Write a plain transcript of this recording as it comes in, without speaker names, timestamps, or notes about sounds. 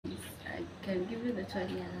can give you the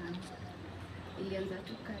story around. Ilianza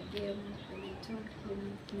tu ka game when I told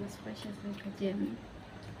him he was precious like a gem.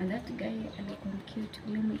 And that guy alikuwa cute,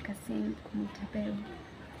 ulimweka sim kumwita babe.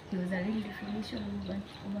 He was a real definition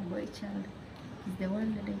of a boy child. He's the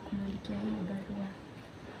one that kumwandikia hii barua.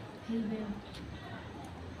 Hey babe,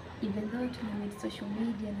 even though tunamake social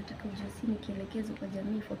media, nataka ujue kielekezo kwa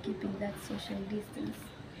jamii for keeping that social distance.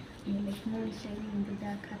 You like more shining in the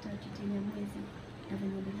dark hata chini ya mwezi na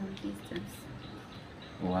venye long distance.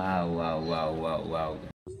 Wow.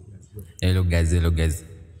 Hello guys.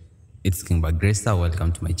 It's King Bagresa.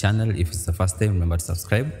 Welcome to my channel. If it's the first time, remember to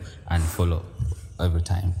subscribe and follow every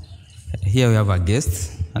time. Here we have a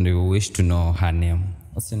guest and we wish to know her name.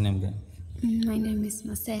 What's your name again? My name is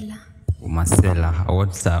Marcella. Marcella.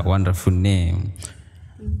 What's a wonderful name.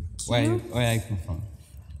 Where are you from?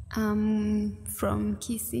 From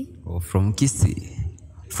Kisii. Oh, from Kisii.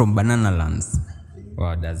 From Banana Lands.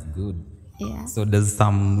 Wow, that's good. Yeah. So there's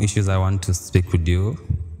some issues I want to speak with you.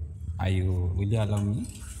 Will you allow me?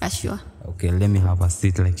 Sure. Okay, let me have a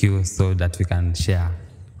seat like you so that we can share.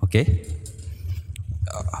 Okay?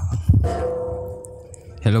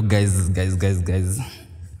 Hello guys.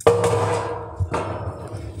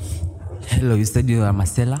 Hello, you said you are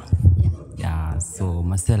Marcella? Yeah, so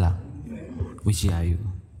Marcella, which year are you?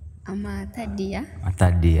 I'm a third year. A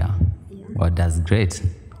third year. Yeah. Oh, that's great.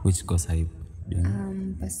 Which course are you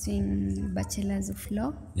doing? Pursuing Bachelor's of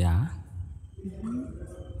Law. Yeah.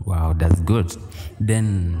 Wow, that's good.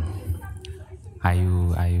 Then, are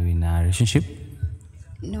you in a relationship?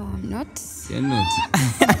 No, I'm not. You're not.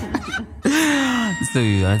 So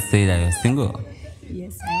you are saying that you're single?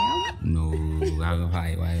 Yes, I am. No.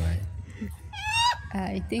 Why?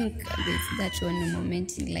 I think there's that one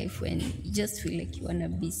moment in life when you just feel like you want to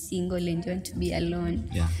be single and you want to be alone.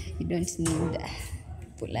 Yeah. You don't need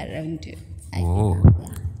people around you.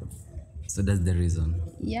 So that's the reason.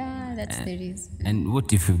 Yeah, that's the reason. And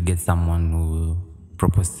what if you get someone who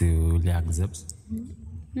proposes to you, will you accept?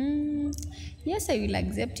 Yes, I will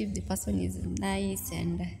accept if the person is nice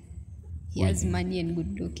and he has money and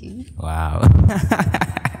good looking. Wow.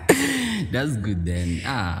 That's good then.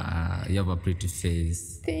 You have a pretty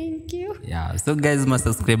face. Thank you. Yeah. So guys, my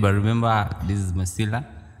subscriber, remember this is Marcella.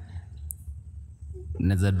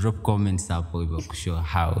 Naza drop comments hapo to show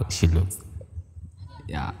how she looks.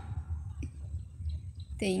 Yeah.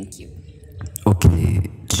 Thank you. Okay,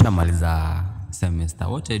 tushamaliza semester.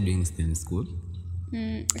 What are you doing still in school?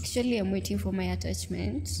 Actually, I'm waiting for my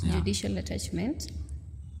attachment, judicial attachment.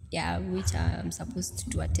 Yeah, which I'm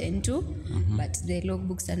supposed to attend to, but the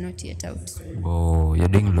logbooks are not yet out. Oh, you're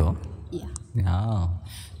doing law? Yeah. Yeah,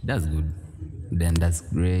 that's good. Then that's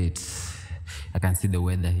great. I can see the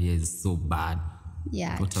weather here is so bad.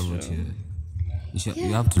 Yeah, what about true. you?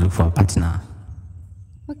 You have to look for a partner.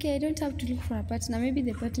 Okay, I don't have to look for a partner. Maybe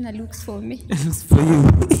the partner looks for me. Looks for you.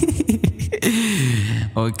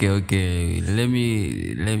 Okay. Let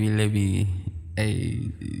me.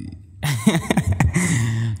 Hey.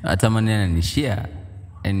 Atamani ananishia.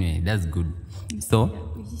 Anyway, that's good. So,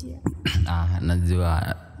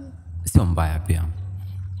 najua sio mbaya pia.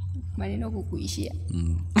 Maneno kukuishia.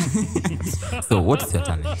 So, what's your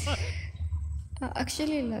talent?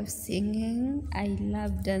 Actually, I love singing. I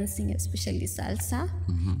love dancing, especially salsa.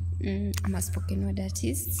 I'm a spoken word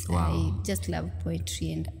artist. Wow. I just love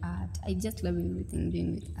poetry and art. I just love everything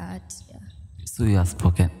doing with art. Yeah. So you are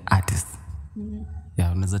spoken artist.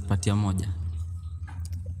 Yeah, unaweza tupatia moja.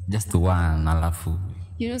 Just one, alafu.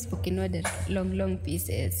 You know spoken word long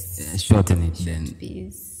pieces. Shorten it then.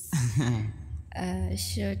 Piece.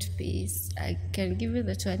 Short piece. I can give you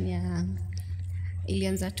that one.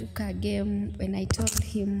 Ilianza tu ka game when I told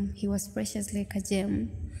him he was precious like a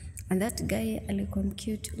gem. And that guy alikuwa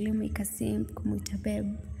cute, ulimweka sim kumwita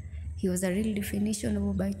babe. He was a real definition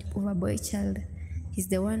of a boy child. He's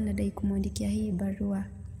the one that kumwandikia hii barua.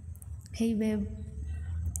 Hey babe,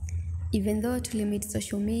 even though tulimit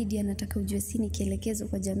social media, nataka ujue kielekezo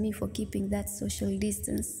kwa jamii for keeping that social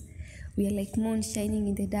distance. We are like moon shining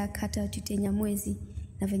in the dark hata chini ya mwezi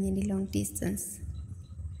na venye ni long distance.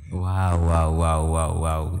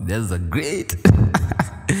 Wow. That's a great.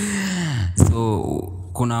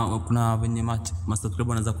 So, kuna venye subscriber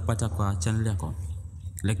wanaweza kupata kwa channel yako?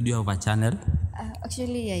 Like, do you have a channel?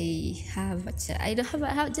 Actually, I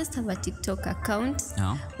just have a TikTok account.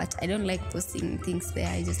 Yeah. But I don't like posting things there.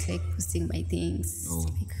 I just like posting my things,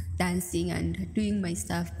 like dancing and doing my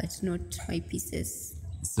stuff, but not my pieces.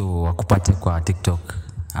 So, wakupate kwa TikTok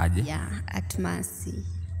aje? Yeah, at Mercy.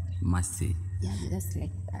 Yeah, just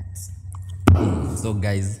like that. So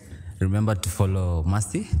guys, remember to follow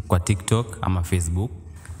Mercy kwa TikTok ama Facebook.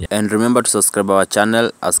 And remember to subscribe our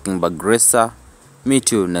channel, Asking Bagresa.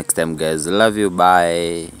 Meet you next time, guys. Love you.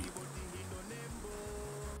 Bye.